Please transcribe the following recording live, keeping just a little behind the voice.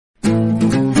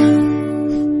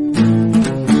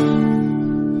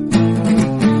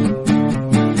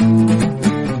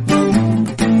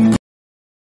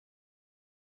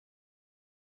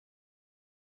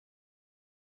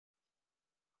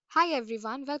Hi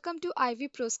everyone, welcome to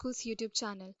IvyProSchool's YouTube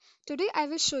channel. Today I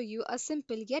will show you a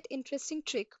simple yet interesting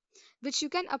trick which you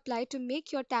can apply to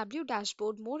make your Tableau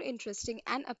dashboard more interesting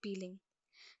and appealing.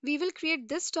 We will create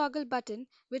this toggle button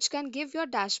which can give your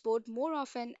dashboard more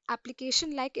of an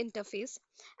application-like interface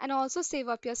and also save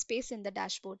up your space in the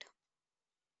dashboard.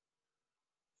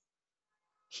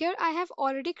 Here I have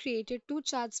already created two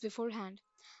charts beforehand.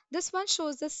 This one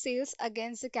shows the sales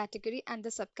against the category and the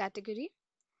subcategory,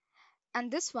 and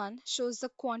this one shows the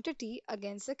quantity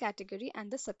against the category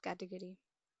and the subcategory.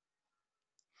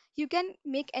 You can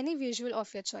make any visual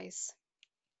of your choice.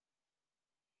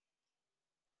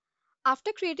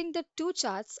 After creating the two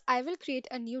charts, I will create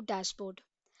a new dashboard.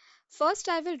 First,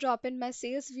 I will drop in my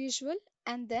sales visual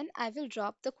and then I will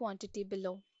drop the quantity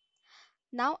below.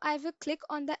 Now I will click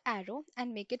on the arrow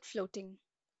and make it floating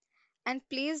and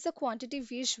place the quantity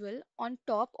visual on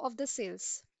top of the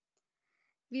sales.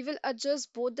 We will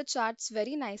adjust both the charts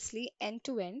very nicely end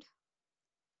to end.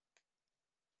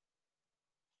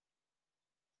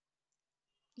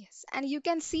 Yes, and you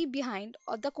can see behind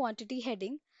or the quantity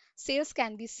heading, sales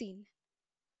can be seen.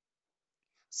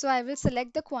 So I will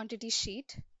select the quantity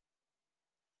sheet,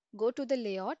 go to the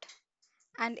layout,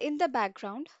 and in the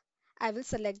background, I will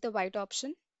select the white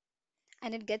option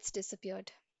and it gets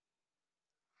disappeared.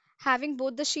 Having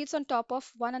both the sheets on top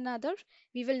of one another,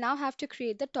 we will now have to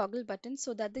create the toggle button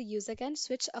so that the user can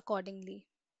switch accordingly.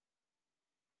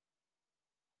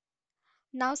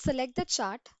 Now select the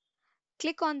chart,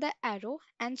 click on the arrow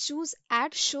and choose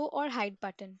Add Show or Hide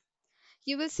button.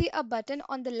 You will see a button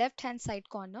on the left hand side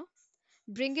corner.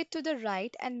 Bring it to the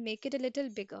right and make it a little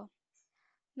bigger.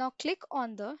 Now click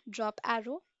on the drop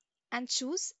arrow and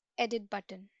choose Edit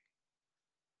button.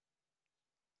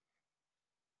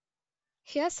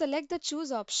 Here select the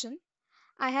choose option.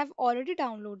 I have already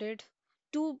downloaded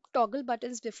two toggle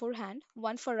buttons beforehand,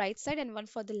 one for right side and one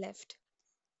for the left.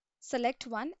 Select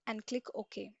one and click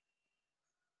OK.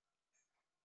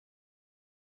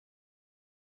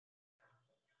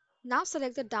 Now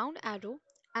select the down arrow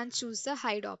and choose the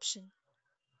hide option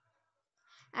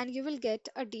and you will get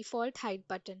a default hide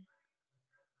button.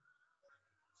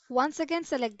 Once again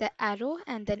select the arrow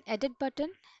and then edit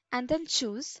button and then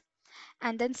choose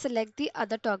and then select the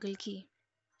other toggle key.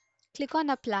 Click on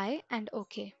apply and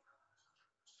OK.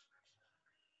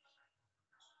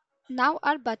 Now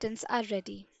our buttons are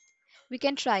ready. We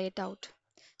can try it out.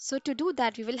 So to do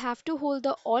that, we will have to hold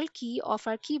the Alt key of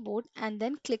our keyboard and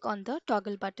then click on the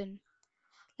toggle button.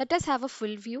 Let us have a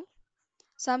full view.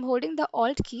 So I'm holding the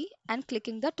Alt key and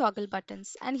clicking the toggle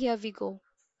buttons and here we go.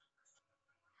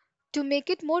 To make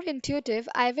it more intuitive,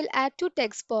 I will add two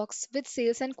text boxes with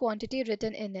sales and quantity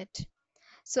written in it.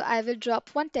 So I will drop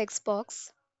one text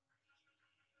box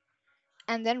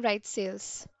and then write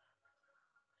sales.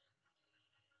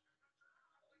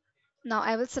 Now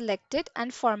I will select it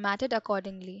and format it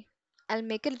accordingly. I'll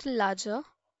make it a little larger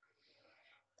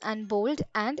and bold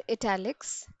and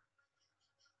italics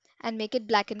and make it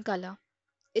black in color.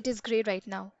 It is gray right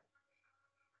now.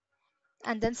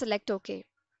 And then select OK.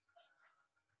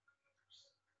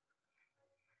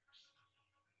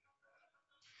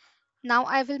 Now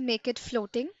I will make it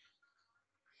floating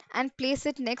and place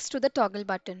it next to the toggle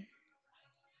button.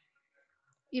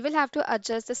 You will have to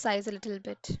adjust the size a little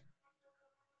bit.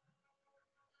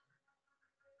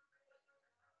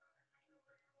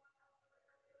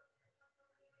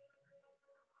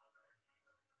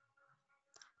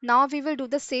 Now we will do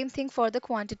the same thing for the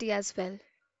quantity as well.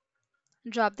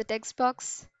 Drop the text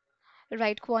box,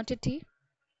 write quantity,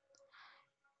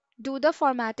 do the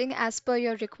formatting as per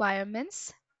your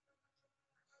requirements.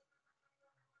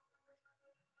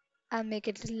 I'll make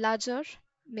it a little larger,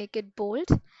 make it bold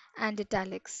and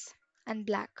italics and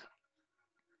black.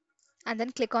 And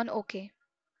then click on OK.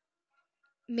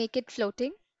 Make it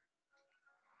floating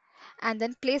and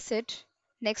then place it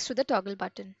next to the toggle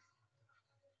button.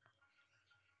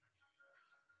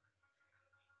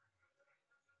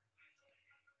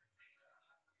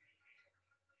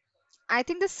 I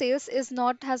think the sales is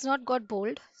not has not got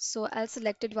bold, so I'll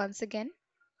select it once again,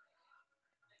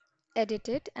 edit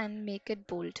it and make it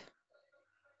bold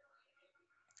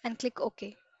and click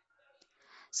OK.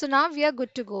 So now we are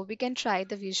good to go. We can try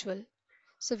the visual.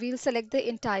 So we'll select the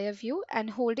entire view and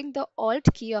holding the Alt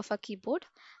key of our keyboard,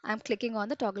 I'm clicking on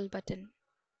the toggle button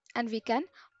and we can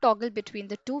toggle between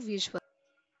the two visuals.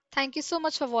 Thank you so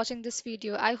much for watching this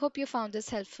video. I hope you found this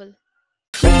helpful.